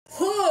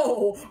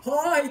Oh,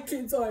 hi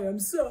kids, I am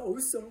so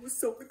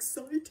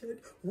excited.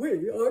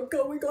 We are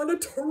going on a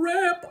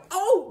trip.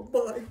 Oh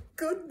my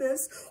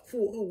goodness.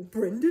 Whoa,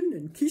 Brendan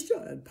and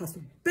Keisha and Pastor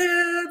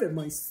Bev and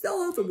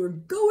myself, and we're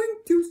going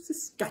to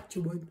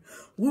Saskatchewan.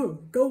 We're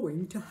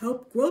going to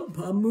help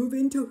Grandpa move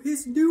into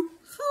his new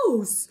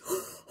house.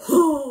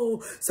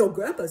 Oh, so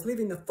Grandpa's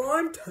leaving the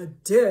farm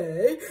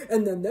today,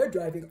 and then they're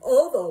driving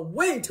all the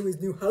way to his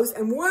new house,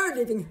 and we're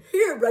leaving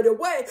here right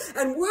away,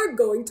 and we're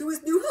going to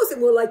his new house,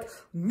 and we're like,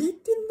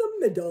 meet in the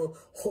middle.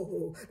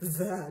 Oh,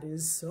 that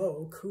is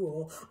so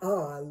cool.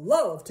 I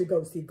love to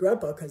go see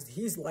Grandpa because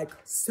he's like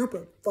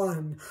super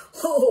fun.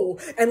 Oh,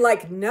 and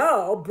like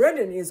now,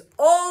 Brendan is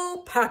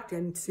all packed,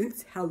 and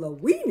since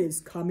Halloween is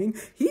coming,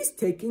 he's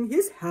taking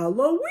his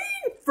Halloween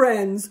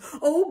friends.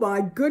 Oh my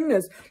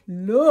goodness,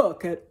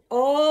 look at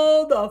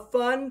all the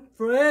fun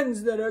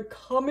friends that are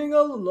coming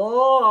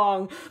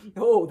along.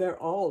 Oh,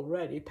 they're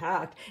already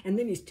packed. And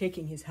then he's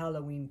taking his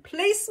Halloween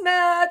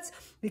placemats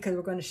because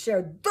we're going to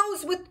share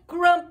those with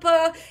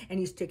Grandpa. And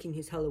he's taking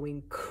his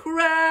Halloween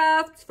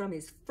crafts from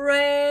his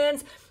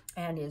friends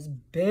and his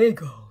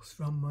bagels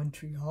from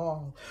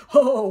Montreal.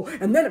 Oh,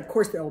 and then of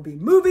course there will be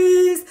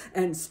movies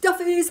and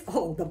stuffies.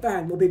 Oh, the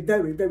van will be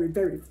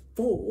very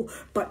full,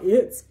 but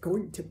it's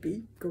going to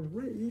be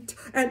great.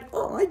 And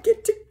I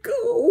get to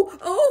go.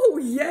 Oh,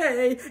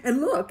 yay.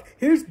 And look,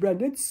 here's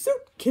Brendan's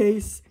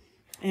suitcase.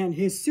 And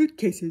his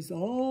suitcase is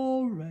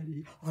all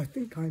ready. I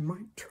think I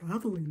might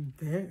travel in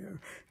there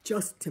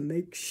just to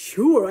make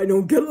sure I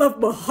don't get left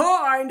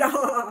behind.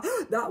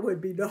 That would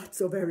be not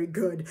so very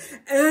good.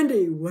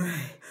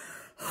 Anyway,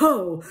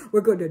 oh, we're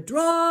going to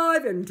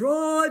drive, and then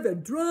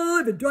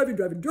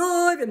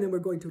we're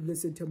going to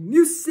listen to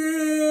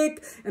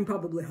music and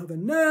probably have a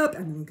nap,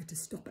 and then we'll get to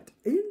stop at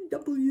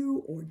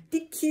A&W or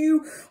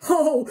DQ.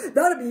 Oh,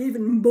 that'll be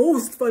even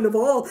most fun of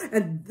all.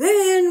 And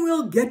then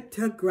we'll get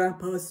to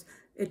Grandpa's.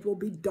 It will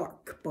be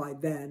dark by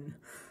then,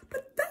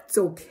 but that's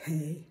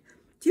okay.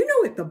 Do you know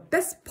what the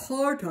best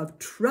part of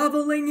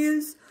traveling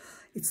is?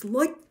 It's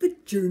like the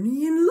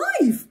journey in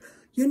life.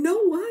 You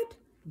know what?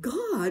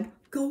 God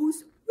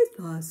goes with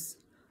us,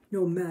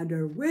 no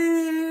matter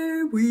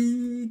where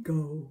we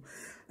go.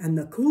 And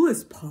the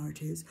coolest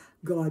part is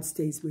God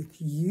stays with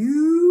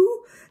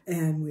you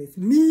and with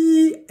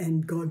me,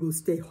 and God will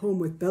stay home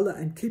with Bella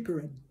and keep her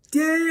a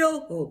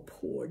Dale. Oh,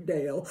 poor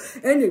Dale.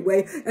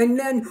 Anyway, and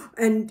then,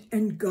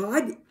 and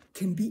God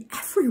can be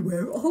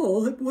everywhere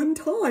all at one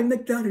time.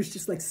 Like that is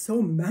just like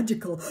so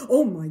magical.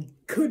 Oh my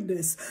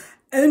goodness.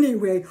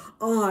 Anyway,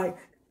 I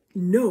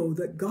know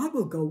that God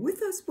will go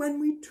with us when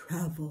we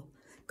travel.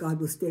 God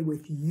will stay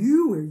with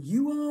you where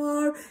you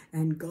are,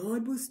 and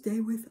God will stay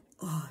with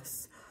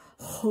us.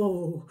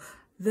 Oh,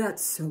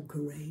 that's so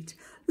great.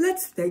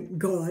 Let's thank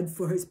God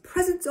for his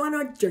presence on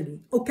our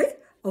journey. Okay?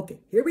 Okay,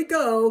 here we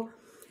go.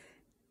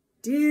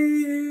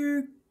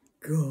 Dear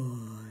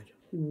God,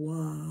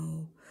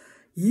 wow,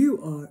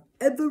 you are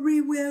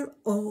everywhere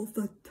all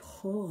the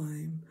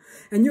time.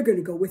 And you're going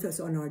to go with us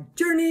on our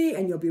journey,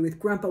 and you'll be with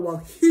Grandpa while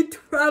he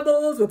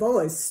travels with all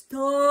his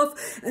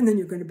stuff. And then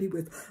you're going to be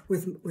with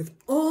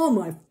all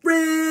my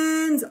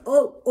friends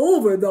all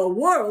over the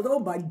world. Oh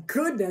my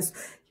goodness.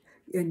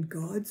 And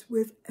God's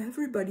with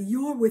everybody.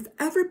 You're with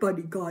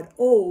everybody, God.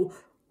 Oh,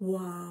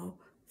 wow.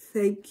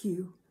 Thank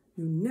you.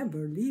 You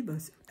never leave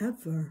us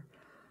ever.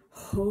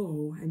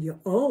 Oh, and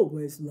you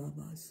always love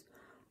us.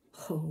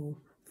 Oh,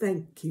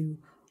 thank you.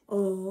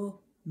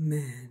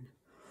 Amen.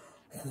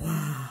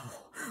 Wow,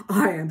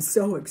 I am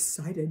so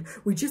excited.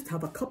 We just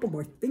have a couple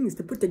more things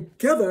to put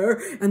together,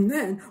 and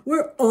then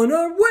we're on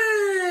our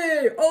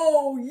way.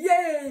 Oh,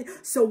 yay.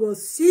 So we'll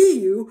see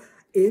you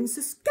in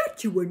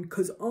Saskatchewan,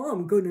 because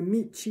I'm going to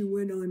meet you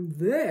when I'm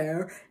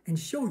there and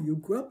show you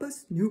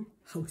Grandpa's new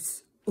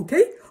house.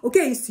 Okay?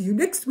 Okay, see you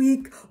next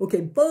week.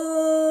 Okay,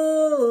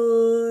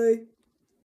 bye.